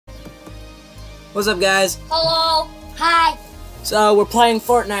What's up, guys? Hello. Hi. So we're playing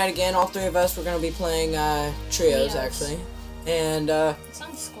Fortnite again. All three of us. We're gonna be playing trios actually, and it's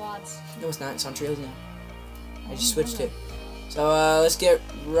on squads. No, it's not. It's on trios now. I just switched it. So let's get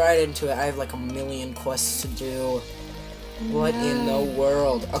right into it. I have like a million quests to do. What in the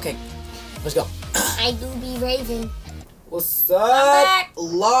world? Okay, let's go. I do be Raven. What's up,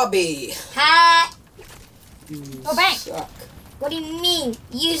 lobby? Hi. You bang. suck. What do you mean?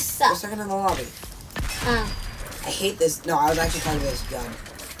 You suck. We're second in the lobby. I hate this. No, I was actually talking about this gun.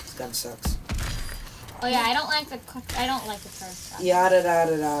 This gun sucks. Oh yeah, I don't like the charge shot. Yada da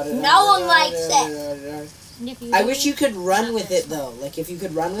da da da. No one likes it. I wish you could run with it though. Like if you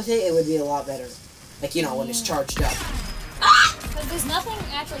could run with it, it would be a lot better. Like when it's charged up. But there's nothing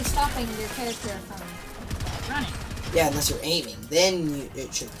actually stopping your character from running. Yeah, unless you're aiming, then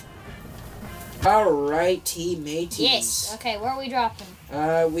it should. All right, teammates. Yes. Okay, where are we dropping?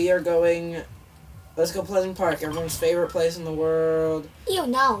 We are going. Let's go Pleasant Park, everyone's favorite place in the world. You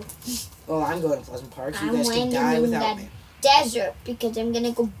know. Well, I'm going to Pleasant Park. You guys can die without me. Desert because I'm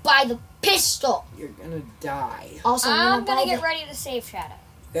gonna go buy the pistol. You're gonna die. Also, I'm gonna get ready to save Shadow.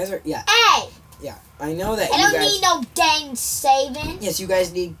 You guys are Hey. Yeah, I know that. I don't need no dang saving. Yes, you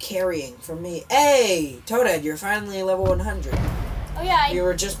guys need carrying from me. Hey, Toadhead, you're finally level 100. Oh yeah. You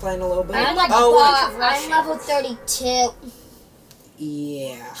were just playing a little bit. I'm I'm level 32.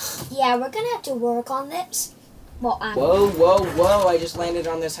 Yeah. Yeah, we're gonna have to work on this. Well, Whoa, whoa, whoa! I just landed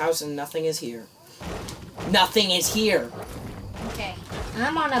on this house and nothing is here. Nothing is here. Okay.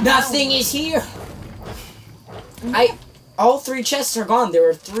 I'm on a. Nothing is here. All 3 chests are gone. There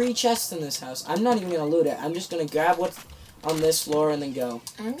were 3 chests in this house. I'm not even gonna loot it. I'm just gonna grab what's on this floor and then go.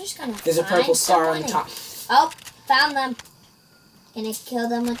 I'm just gonna. There's a purple star on the top. Oh, found them. Gonna kill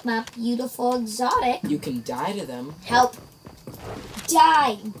them with my beautiful exotic. You can die to them. Help.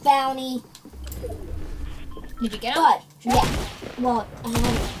 Die, bounty. Did you get them? Yeah. Well, I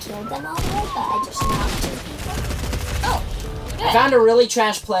haven't killed them all the way, but I just knocked 2 people. Oh, good. I found a really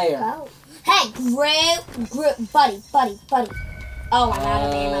trash player. Oh. Hey, buddy. Oh, I'm out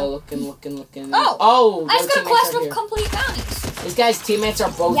of ammo. Looking. Oh, I just got a quest of complete bounties. These guys' teammates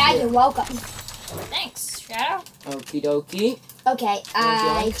are both here. you're welcome. Thanks, Shadow. Okie dokie. Okay,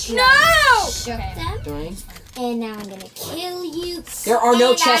 I shoot them. And now I'm gonna kill you. There are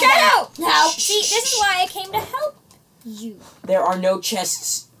no chests. Shadow! No. See, this is why I came to help you. There are no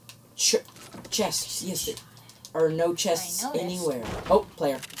chests. Chests. Yes, there are no chests anywhere. Oh,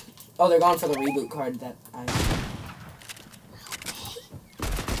 player. Oh, they're gone for the reboot card that I...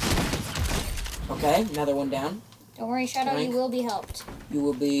 Okay, another one down. Don't worry, Shadow, you will be helped. You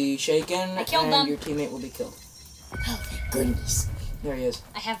will be shaken, I killed them. Your teammate will be killed. Oh, thank goodness. There he is.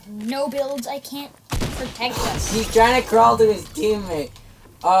 I have no builds. I can't protect us. He's trying to crawl to his teammate.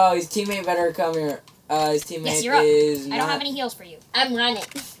 Oh, his teammate better come here. His teammate is not... I don't have any heals for you. I'm running.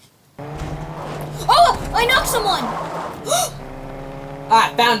 Oh, I knocked someone.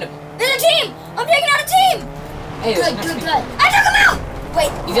 Found him. There's a team. I'm taking out a team. Hey, good. I took him out.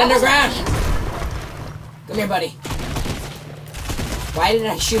 Wait. He's underground. Come here, buddy. Why did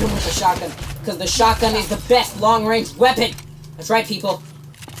I shoot him with the shotgun? Because the shotgun is the best long-range weapon. That's right, people.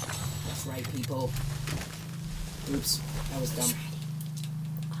 That's right, people. Oops, that was dumb.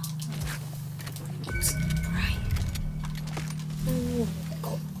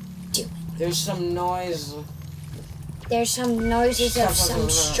 There's some noise. There's some noises of some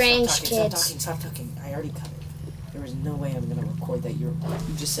strange kids. Stop talking. I already cut it. There is no way I'm gonna record that. You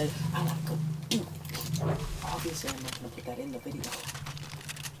just said I want to go. Obviously, I'm not gonna put that in the video.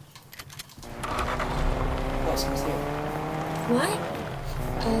 Oh, someone's here. What?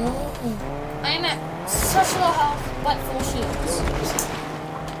 Oh. I'm at such low health, but full shields.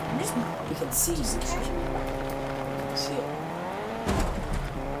 We can see you. See it.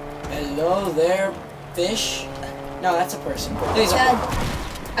 Hello there, fish. No, that's a person. These are.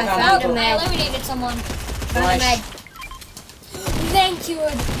 I found him. I eliminated someone. Thank you,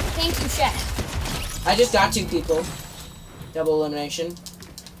 Chef. I just got 2 people. Double elimination.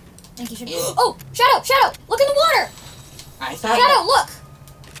 Thank you, Shadow. Oh, Shadow! Look in the water! I thought... Shadow, look!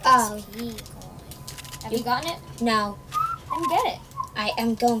 Oh. Have you gotten it? No. Then get it. I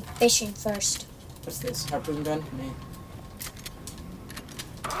am going fishing first. What's this? Harpoon gun? Me.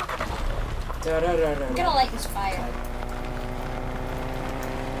 I'm gonna light this fire.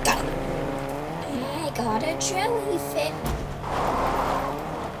 Got it. I got a jellyfish.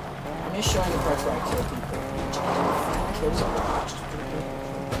 I'm just showing the parts where I kill people. Kills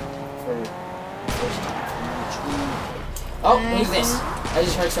Oh, who's this? I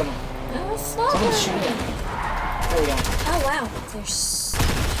just heard someone. No, it's not. Someone's shooting at me. There we go. Oh wow, there's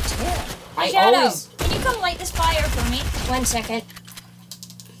 2. I Shadow, always... can you come light this fire for me? 1 second.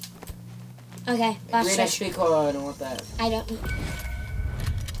 Okay, last Green switch. XP core, I don't want that. I don't.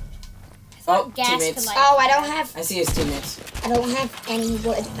 Oh, Gas teammates. could light. Oh, I don't have. I see his teammates. I don't have any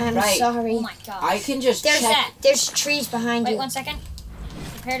wood. I'm Right. sorry. Oh my god. I can just There's check. There's trees behind Wait you. 1 second.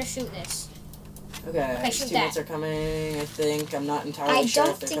 Prepare to shoot this. Okay, his shoot teammates that. are coming, I think. I'm not entirely I sure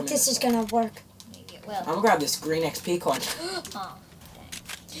don't if they're think coming. this is gonna work. Maybe it will. I'm gonna grab this green XP coin. Oh,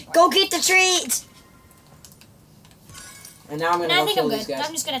 dang. Go get the trees. And now I'm gonna No, I go think kill I'm these good. guys.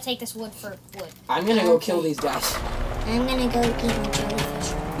 I'm just gonna take this wood for wood. I'm gonna go Okay. kill these guys. I'm gonna go eat a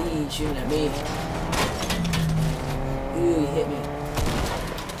jellyfish. He's shooting at me. Ooh, he hit me.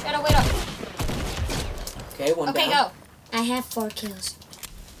 Shadow, wait up. Okay, one Okay, down. go. I have 4 kills.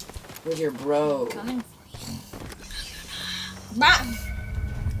 Where's your bro? Coming for you. Bah!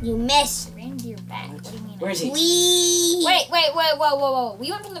 You missed. Reindeer back. What do you mean? Where is he? Wee. Wait, whoa.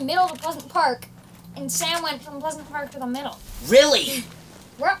 We went from the middle to Pleasant Park, and Sam went from Pleasant Park to the middle. Really?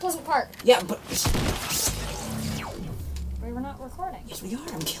 We're at Pleasant Park. Yeah, but... We're not recording. Yes, we are.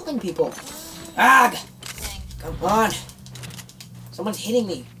 I'm killing people. Ah! Dang. Come on. Someone's hitting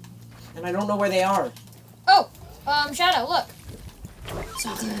me. And I don't know where they are. Oh! Shadow, look.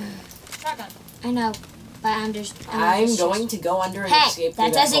 Shotgun. I know, but I'm just. I'm going to go under and Hey, escape through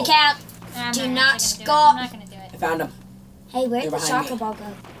that doesn't hole. count. I'm Do not not gonna do it. score. I'm not gonna do I it. found him. Hey, where'd They're the behind soccer me. ball go?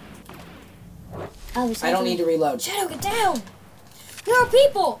 Oh, it's I don't need to reload. Shadow, get down! There are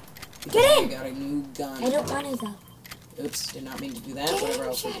people! Get I in! got a new gun. I don't want to though. Oops, did not mean to do that. Get Whatever in,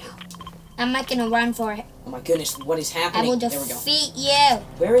 else we do. Shadow. I'm not gonna run for it. Oh my goodness, what is I happening? will There we go. defeat you.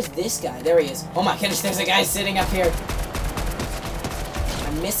 Where is this guy? There he is. Oh my goodness, there's a guy sitting up here.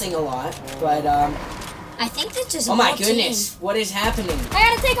 I'm missing a lot, but I think this is. oh my all goodness, what is happening?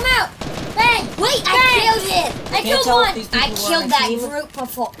 I gotta take him out! Bang! Team. Wait, Bang! I killed him. I Can't killed tell if one! these people I were on killed my that team group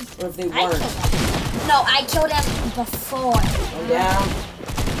before. or if they I weren't. killed one. No, I killed him before. Go down.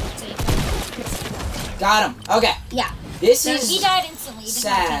 So Got him. Okay. Yeah. This he is died instantly. He didn't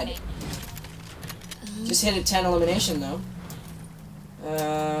have sad. a teammate. Just hit a 10 elimination though.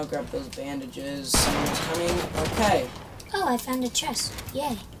 Grab those bandages. Someone's coming. Okay. Oh, I found a chest.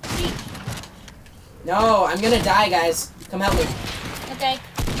 Yay. No, I'm gonna die, guys. Come help me. Okay.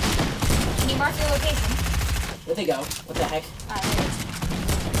 Can you mark your location? Where'd they go? What the heck? There it is.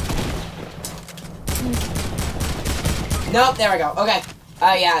 Nope, there we go. Okay.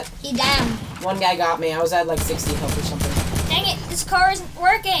 Yeah, He down. one guy got me. I was at like 60 health or something. Dang it! This car isn't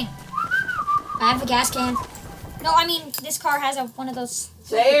working! I have a gas can. No, I mean, this car has one of those...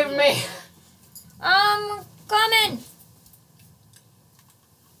 Save me! Coming!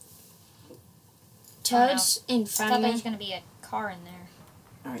 Toads in I front thought of there was me. gonna be a car in there.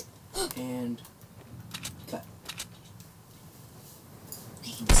 Alright. And cut.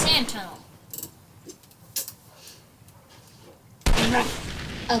 Sand tunnel.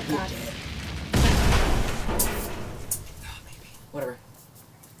 Oh god. Whatever.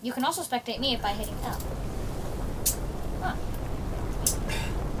 You can also spectate me by hitting L. Huh.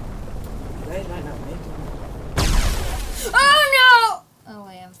 You guys might not make it. Oh no! Oh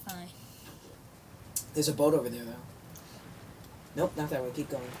wait, I'm fine. There's a boat over there though. Nope, not that way. Keep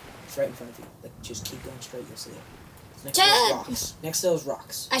going. It's right in front of you. Like, just keep going straight. You'll see it. Next to those rocks. Next to those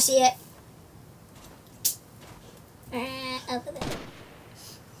rocks. I see it. Over there.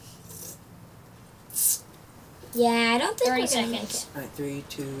 Yeah, I don't think 30 we're gonna make seconds. it. Alright, 3,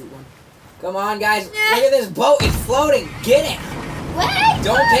 2, 1. Come on, guys. Look at this boat. It's floating. Get it. Wait!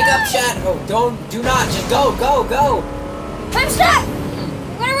 Don't pick up shadow. Do not. Just go, go, go. I'm stuck!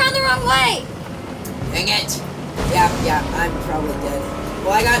 Went around the wrong way! Dang it. Yeah, I'm probably dead.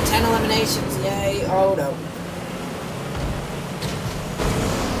 Well, I got 10 eliminations. Yay. Oh, no.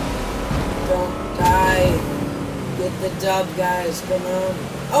 Don't die. Get the dub, guys. Come on.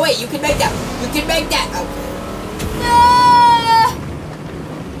 Oh, wait. You can make that. You can make that. Okay.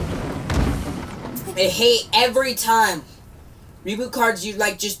 I hate every time. Reboot cards, you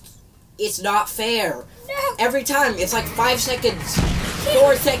like just... It's not fair. No! Every time. It's like 5 seconds.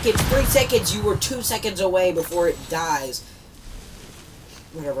 4 seconds, 3 seconds, you were 2 seconds away before it dies.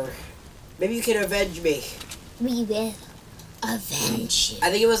 Whatever. Maybe you can avenge me. We will avenge you.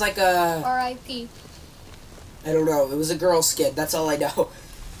 I think it was like a... R.I.P. I don't know. It was a girl skin. That's all I know.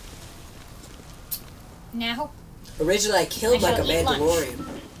 Now? Originally, I killed I like a shall eat lunch.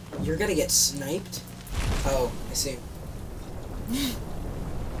 Mandalorian. You're gonna get sniped? Oh, I see.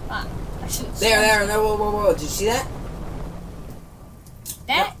 Ah, I shoot. There. No, whoa. Did you see that?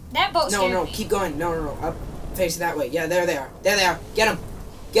 That boat scared No. me. Keep going. No. Up. Face that way. Yeah, there they are. There they are. Get them.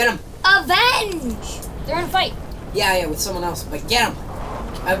 Get them. Avenge! They're in a fight. Yeah, with someone else. But get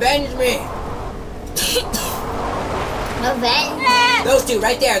them. Avenge me! Avenge. Those two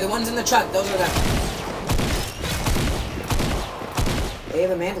right there, the ones in the truck, those are them. They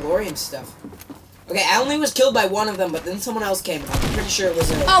have a Mandalorian stuff. Okay, I only was killed by one of them, but then someone else came. I'm pretty sure it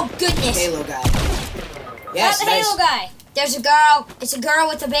was a Oh goodness. Halo guy. Yes, That's the Halo guy. There's a girl. It's a girl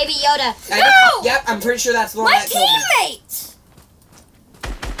with a baby Yoda. No! Yep, I'm pretty sure that's the one My that killed me. teammate.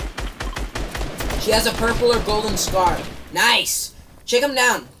 She has a purple or golden scar. Nice. Shake them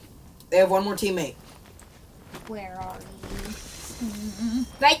down. They have one more teammate. Where are you?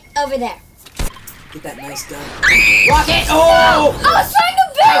 Right over there. Get that nice gun. Rocket! Oh! I was trying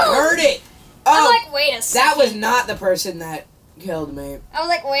to build! I heard it! I'm Oh, like, wait a second. that was not the person that killed me. I was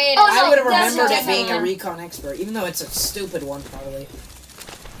like, wait Oh, a no, I would have that's remembered a it different being a one. recon expert, even though it's a stupid one, probably.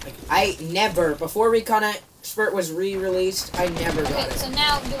 Like, I never, before recon expert was re-released, I never got Okay, it. so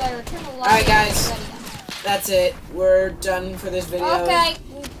now do I return the light? Alright, guys. That's it. We're done for this video. Okay.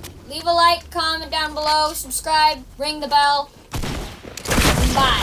 Leave a like, comment down below, subscribe, ring the bell. Bye.